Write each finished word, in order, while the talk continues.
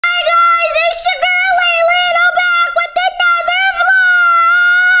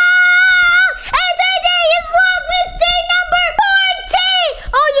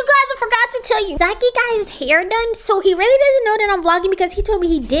so he really doesn't know that I'm vlogging because he told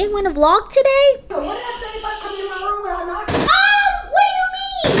me he didn't want to vlog today. So what did I tell you about coming in my room without knocking? What do you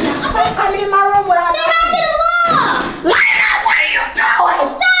mean? I'm just coming in my room without knocking. Say hi to the vlog. Layla, what are you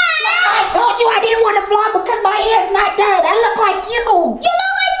doing? I told you I didn't want to vlog because my hair's not done. I look like you. You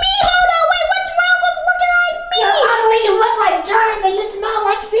look like me. Hold on, wait. What's wrong with looking like me? You're ugly. You look like germs and you smell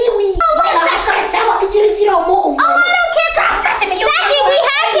like seaweed. Layla, I'm gonna tell look at you if you don't move. Oh, I don't care. Stop touching me. Zacky, we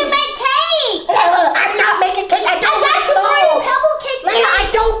have to make cake. Layla, I'm not making cake. I don't got you fruity pebble cake. Layla, I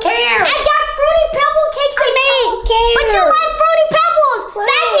don't care. I got fruity pebble cake to make. But you like fruity pebbles.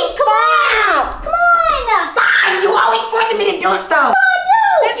 Zacky, come on. Come on. Fine. You always forcing me to do stuff.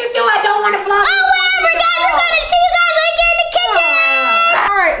 Yes, you do. I don't want to vlog. Oh, whatever, guys. We're gonna see you guys when we get in the kitchen.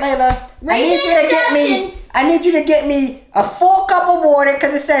 All right, Layla. I need you to get me a full cup of water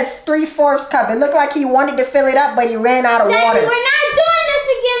because it says 3/4 cup. It looked like he wanted to fill it up, but he ran out of water. We're not doing this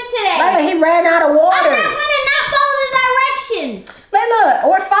again today. Layla, he ran out of water. I'm not gonna not follow the directions. Layla,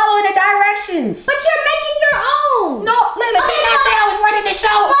 we're following the directions. But you're making your own. No, Layla, did I say I was running the show?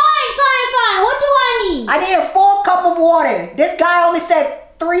 Fine. What do I need? I need a full cup of water. This guy only said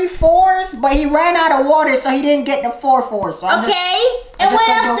 3/4, but he ran out of water, so he didn't get the 4/4. So and what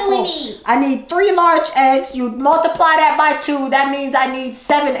else do we need? I need 3 large eggs. You multiply that by 2. That means I need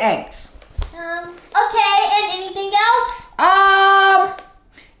 7 eggs. Okay, and anything else?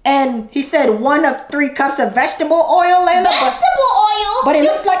 And he said 1 of 3 cups of vegetable oil, Layla. Vegetable oil? But it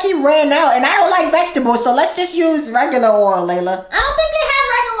looks like he ran out, and I don't like vegetables, so let's just use regular oil, Layla. I don't think they have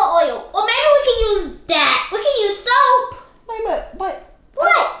regular oil. Or maybe we can use that. We can use soap. But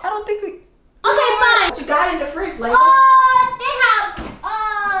what? I don't think we... Okay, fine. What you got in the fridge, Layla? They have,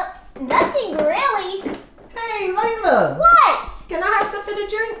 nothing really. Hey, Layla. What? Can I have something to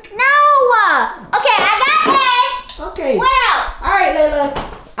drink? No. Okay, I got eggs. Okay. What else? All right, Layla.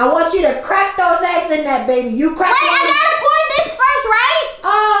 I want you to crack those eggs in that, baby. You crack them. Wait, I gotta pour this first, right?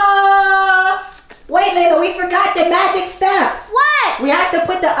 Wait, Layla, we forgot the magic step. What? We have to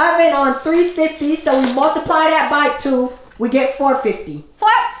put the oven on 350, so we multiply that by 2. We get 450.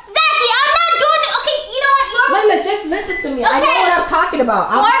 Zacky, I'm not doing it. Okay, you know what? Layla, just listen to me. Okay. I know what I'm talking about.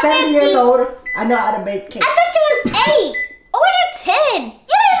 I'm 7 years old. I know how to make cake. I thought she was 8. Or you're 10.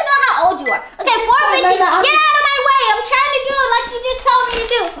 You don't even know how old you are. Okay, 450. Get out of my way. I'm trying to do it like you just told me to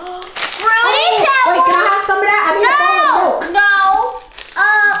do. Fruity pebbles. Wait, can I have some of that? I need a bowl of milk. No.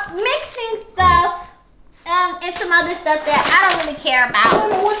 Mixing stuff. And some other stuff that I don't really care about.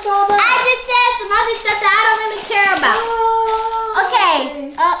 What's all that? I just said some other stuff that I don't really care about. Okay.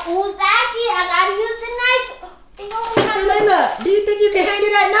 Zacky, I gotta use the knife. Hey, Layla, do you think you can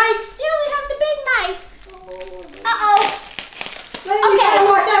handle that knife? You only have the big knife. Uh-oh. Layla, you gotta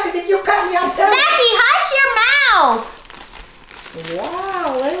watch out, because if you cut me, I'm telling you. Zacky, hush your mouth. Wow,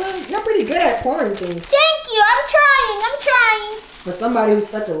 Layla, you're pretty good at pouring things. Thank you. I'm trying. For somebody who's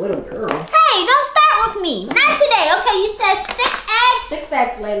such a little girl. Hey, don't start with me. Not today. Okay, you said 6 eggs? 6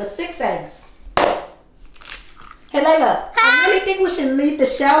 eggs, Layla. 6 eggs. Hey, Layla, I really think we should leave the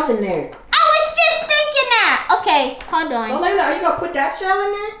shells in there. I was just thinking that. Okay, hold on. So, Layla, are you going to put that shell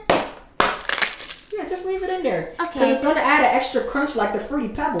in there? Yeah, just leave it in there. Okay. Because it's going to add an extra crunch like the Fruity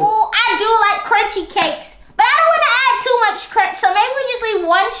Pebbles. Oh, I do like crunchy cakes. But I don't want to add too much crunch, so maybe we just leave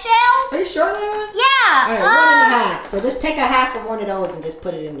 1 shell. Are you sure, Layla? Yeah. Alright, 1 1/2. So just take a half of 1 of those and just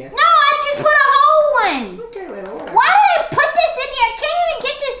put it in there. No, I just put a whole one. Okay, Layla, whatever. Why did I put this in here? I can't even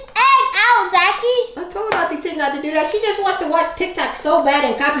get this egg out, Zacky. I told Auntie Tink not to do that. She just wants to watch TikTok so bad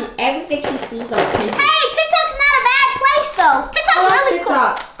and copy everything she sees on Pinterest. Hey, TikTok's not a bad place, though. TikTok's really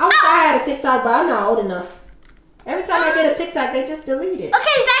TikTok. cool. I wish I had a TikTok, but I'm not old enough. Every time I get a TikTok, they just delete it.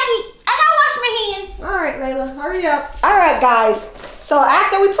 Okay, Zacky, I gotta wash my hands. Alright, Layla, hurry up. Alright, guys. So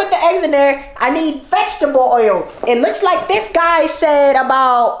after we put the eggs in there, I need vegetable oil. It looks like this guy said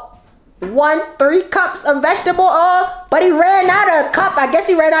about 3 cups of vegetable oil, but he ran out of a cup. I guess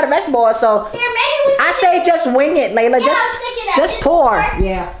he ran out of vegetable oil, so Here, maybe we I say just wing it, Layla. Yeah, I was thinking that. Just pour.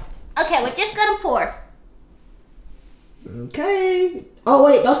 Yeah. Okay, we're just gonna pour. Okay. Oh,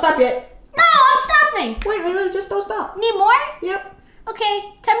 wait, don't stop yet. No, I'm stopping. Wait, Layla, just don't stop. Need more? Yep.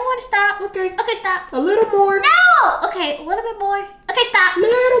 Okay, tell me when to stop. Okay. Okay, stop. A little more. No! Okay, a little bit more. Okay, stop. A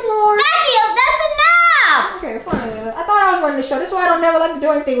little more. Zacky, that's enough! Okay, fine. I thought I was running the show. That's why I don't never like to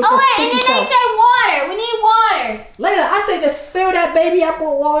do anything with Oh, this wait, and sticky then they stuff. say water. We need water. Layla, I say just fill that baby up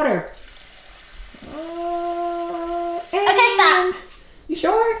with water. Okay, stop. You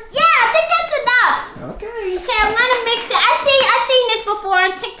sure? Yeah, I think that's enough. Okay. Okay, I'm gonna mix it. I've seen this before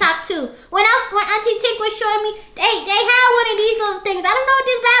on TikTok too. When Auntie Tink was showing me, they had one of these little things. I don't know what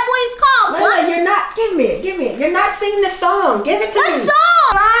this bad boy is called. Layla, you're not. Give me it. You're not singing the song. Give it to me. What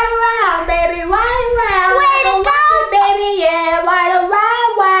song? Ride around, baby. Ride around. Where to go?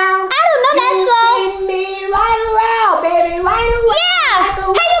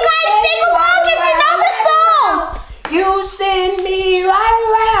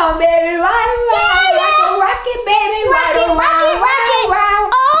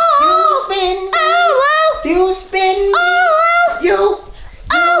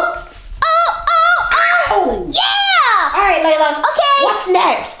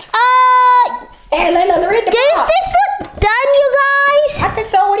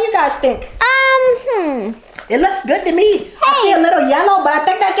 guys think? It looks good to me. Hey. I see a little yellow, but I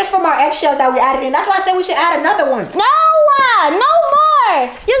think that's just from our eggshells that we added in. That's why I said we should add another one. No, no more.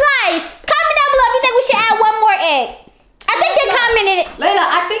 You guys, comment down below if you think we should add one more egg. I think they commented it. Layla,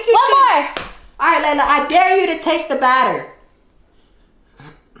 I think you should. One more. All right, Layla, I dare you to taste the batter.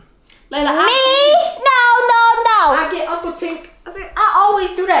 Layla, me? No. I get Uncle Tink. I always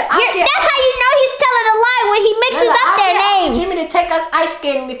do that. That's how you know he's telling a lie when he mixes up their names. Jimmie to take us ice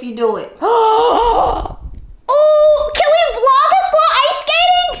skating if you do it. Ooh, can we vlog us going ice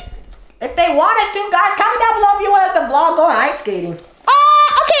skating? If they want us to, guys, comment down below if you want us to vlog going ice skating.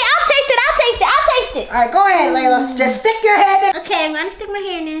 Okay, I'll taste it. All right, go ahead, Layla. Just stick your head in. Okay, I'm gonna stick my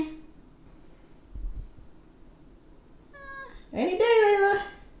hand in. Any day, Layla.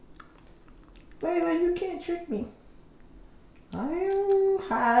 Layla, you can't trick me. Oh,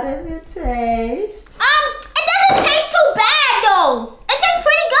 how does it taste? It doesn't taste too bad though. It tastes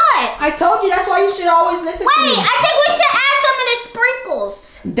pretty good. I told you, that's why you should always listen to me. Wait, I think we should add some of the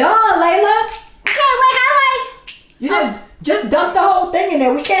sprinkles. Duh, Layla. Okay, wait, how do I? You just dump the whole thing in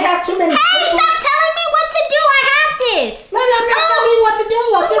there. We can't have too many sprinkles. Stop telling me what to do. I have this. Layla, I'm not telling you what to do.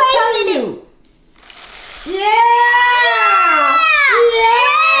 I'm just telling you. Yeah.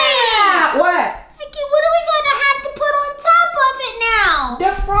 What? What are we going to have to put on top of it now?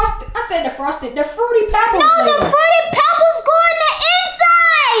 The fruity pebbles. No, the fruity pebbles go in the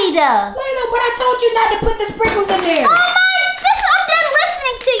inside. Layla, but I told you not to put the sprinkles in there. Oh my, I'm done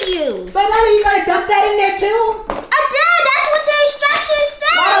listening to you. So Layla, you gotta dump that in there too? I did, that's what the instructions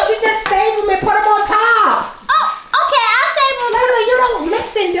say. Why don't you just save them and put them on top? Oh, okay, I'll save them. Layla, you don't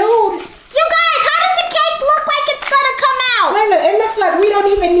listen, dude. You guys, how does the cake look like it's gonna come out? Layla, it looks like we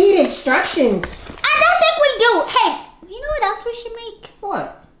don't even need instructions. I don't think we do. Hey, you know what else we should make?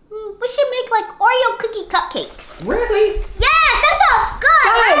 What? We should make like Oreo cookie cupcakes. Really? Yes, that sounds good.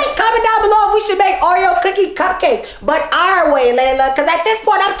 Guys, comment down below if we should make Oreo cookie cupcakes, but our way, Layla. Because at this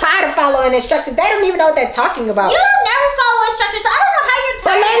point, I'm tired of following instructions. They don't even know what they're talking about. You never follow instructions, so I don't know how you're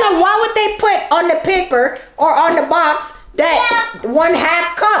But Layla, why would they put on the paper or on the box that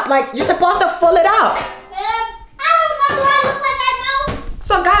 1/2 cup? Like, you're supposed to fill it up. I don't know. Do I look like I know?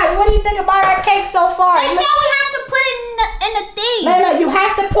 So guys, what do you think about our cake so far? They said we have to put it in the thing. Layla, you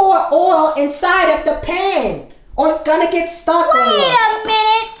have to pour oil inside of the pan, or it's gonna get stuck. Wait Layla. a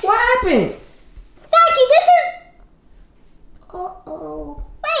minute. What happened? Zacky, this is. Uh-oh.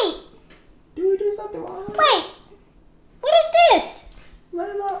 Wait. Did we do something wrong? Wait. What is this?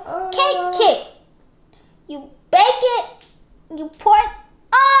 Layla, Cake kit. You bake it. You pour it.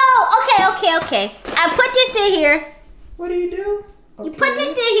 Oh, okay. I put this in here. What do you do? Okay. You put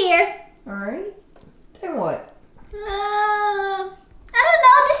this in here. All right. Then what? I don't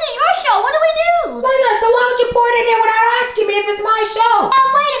know. This is your show. What do we do? Layla, so why would you pour it in there without asking me if it's my show?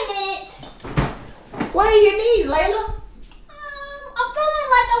 Wait a minute. What do you need, Layla? I'm feeling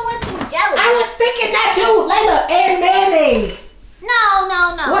like I want some jelly. I was thinking that too, Layla, and mayonnaise. No.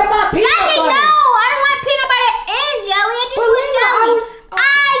 What about peanut butter? No, I don't want peanut butter and jelly. I just want Layla, jelly.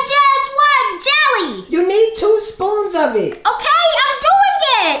 I just want jelly. You need 2 spoons of it. Okay, I'm doing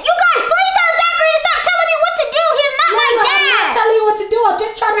it. You guys, please tell Zachary to stop telling me what to do. He's not my dad. I'm not telling you what to do. I'm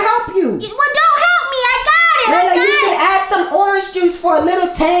just trying to help you. Well, don't help me. I got it. Layla, you should add some orange juice for a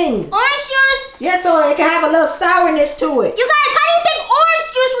little tang. Orange juice? Yeah, so it can have a little sourness to it. You guys, how do you think orange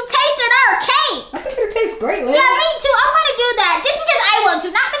juice would taste in our cake? I think it tastes great, Layla. Yeah, me too. I'm going to do that just because I want to,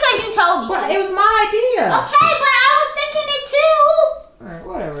 not because you told me. But it was my idea. Okay, but I was thinking it too. Alright,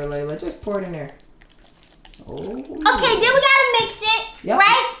 whatever, Layla. Just pour it in there. Oh. Okay, then we gotta mix it, yep.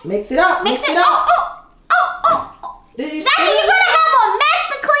 right? Mix it up. Mix it up. Oh. Did you Zacky, you're gonna have a mess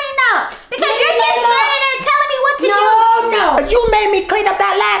to clean up because you're just standing there telling me what to do. No. You made me clean up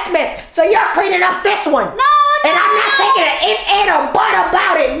that last mess, so you're cleaning up this one. No. And I'm not taking an if and a but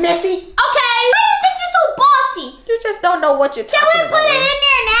about it, Missy. Okay. Why do you think you're so bossy? You just don't know what you're talking about. Can we put it in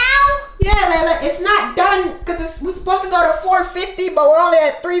there now? Yeah, Layla. It's not done because we're supposed to go to 450, but we're only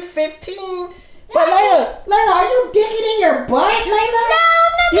at 315. But Layla, are you digging in your butt, Layla? No,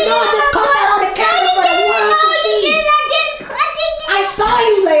 nothing. You know I just caught that on the camera for the world to see. I didn't. I saw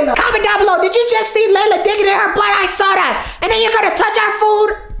you, Layla. Comment down below. Did you just see Layla digging in her butt? I saw that. And then you're gonna touch our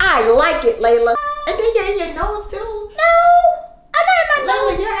food? I like it, Layla. And then you're in your nose too. No, I'm not in my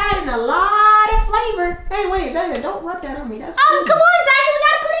nose. Layla, you're adding a lot of flavor. Hey, wait, Layla, don't rub that on me. That's come on, Zacky, we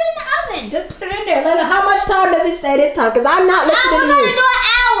gotta put it in the oven. Just put it in there, Layla. How much time does it say this time? Because I'm not listening to you. We're gonna do an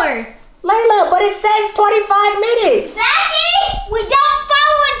hour. Layla, but it says 25 minutes. Zacky, we don't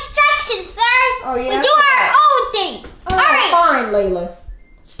follow instructions, sir. Oh, yeah. We do our own thing. All right. Fine, Layla.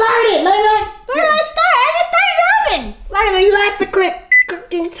 Start it, Layla. Where do I start? I just started the oven. Layla, you have to click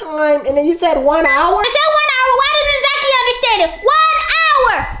cooking time, and then you said 1 hour? I said 1 hour. Why doesn't Zacky understand it? 1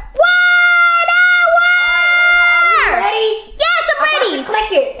 hour. 1 hour. Are you ready? Yes, I'm ready.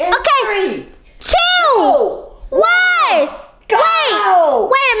 Click it. Okay. 3, 2, 1. Go.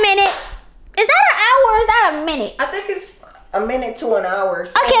 Wait a minute. Is that an hour or is that a minute? I think it's a minute to an hour.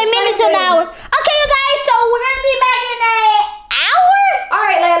 Okay, a minute to an hour. Okay, you guys, so we're going to be back in an hour? All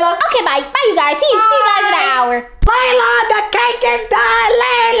right, Layla. Okay, bye. Bye, you guys. See you guys in an hour. Layla, the cake is done.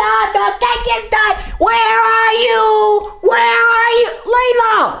 Layla, the cake is done. Where are you? Where are you?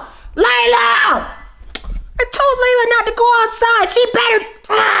 Layla. Layla. I told Layla not to go outside. She better.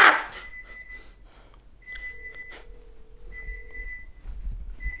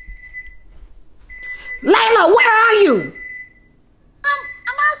 Layla, where are you?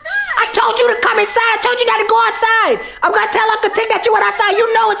 I'm outside. I told you to come inside. I told you not to go outside. I'm going to tell Uncle Tink that you went outside. You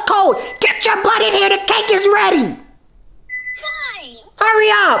know it's cold. Get your butt in here. The cake is ready. Fine. Hurry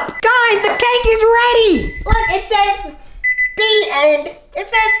up. Guys, the cake is ready. Look, it says the end. It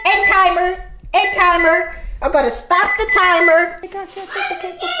says end timer. End timer. I'm going to stop the timer. Oh my gosh, should I take the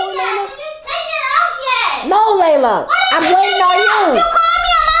cake before Layla? You didn't take it out yet. No, Layla. I'm waiting on you. You called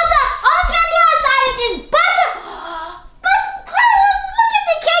me. I'm outside. All I'm trying to do outside is just bust it. Look at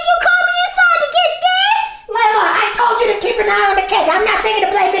the cake. You called me inside to get this. Layla, I told you to keep an eye on the cake. I'm not taking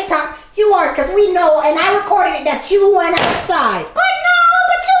the blame this time. You are, because we know, and I recorded it, that you went outside. But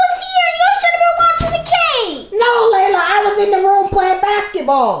you was here. You should have been watching the cake. No, Layla, I was in the room playing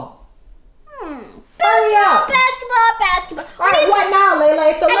basketball. Hurry up. Basketball. All right, what now,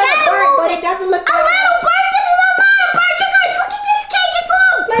 Layla? It's a little burnt, but it doesn't look A like little burnt? This is a lot of burnt. You guys, look at this cake. It's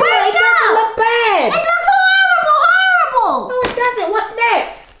all Layla, burnt it doesn't up. look bad. It looks horrible. No, it doesn't. What's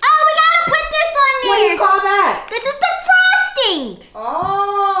next? Oh, we gotta put this on there. What do you call that? This is the frosting.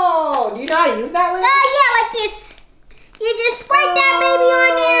 Oh, do you know how to use that, Layla? Yeah, like this. You just squirt that baby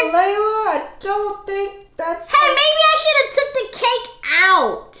on there. Layla, I don't think that's... Hey, maybe I should have took the cake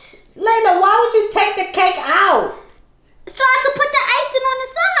out. Layla, why would you take the cake out? So I could put the icing on the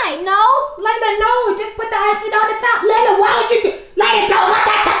side, no? Layla, no, just put the icing on the top. Layla, why would you do... Layla, don't let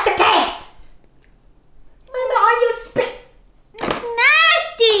that touch the cake. Layla, are you spit... It's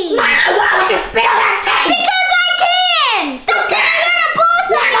nasty. Layla, why would you spit on that cake? Because I can. Stop getting in a ball.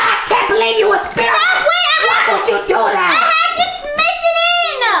 Layla, I can't believe you would spit on that. Why would you do that? I had to smash it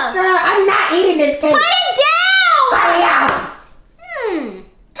in. Girl, I'm not eating this cake. Put it down. Hurry up.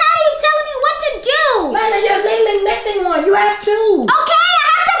 How are you telling me what to do? Layla, you're literally missing one. You have two. Okay, I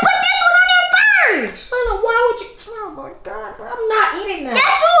have to put this one on there first. Layla, why would you... Oh my God, bro. I'm not eating that.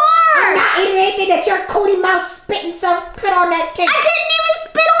 That's too hard. I'm not eating anything that your cootie mouth spitting stuff put on that cake. I didn't even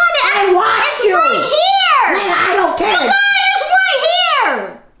spit on it. I watched it's you. Right here. Layla, I don't care. You guys, it's right here.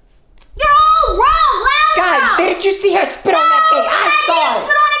 You're all wrong, Layla. God, didn't you see her spit on that cake? I saw didn't it.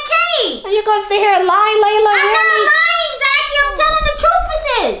 spit on a cake. Are you gonna sit here and lie, Layla? I'm not Really? lying, Zacky. I'm telling the truth with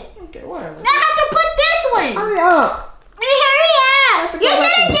this. Okay, whatever. Now I have to put this one. Hurry up. Hurry up. That's a You good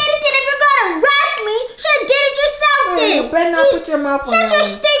should have lesson. did it then if you're gonna rush me. Should have did it yourself Hey, then. you better not put your mouth on Shut that your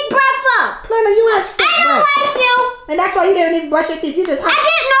one. stink breath up. Layla, you have stink I don't breath. like you. And that's why you didn't even brush your teeth. You just... I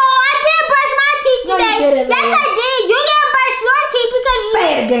did brush my teeth No, you today. didn't, Yes, Layla. I did. You didn't brush your teeth because you... Say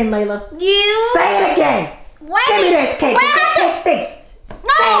it again, Layla. You... Say it again. Wait. Give me this cake. Wait, This cake stinks.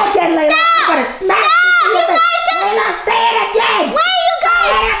 No. Say it again, Layla. Stop. I'm gonna smash Stop. this in your You face. guys don't- Layla, say it again. Wait, you Say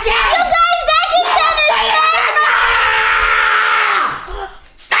guys... it again. You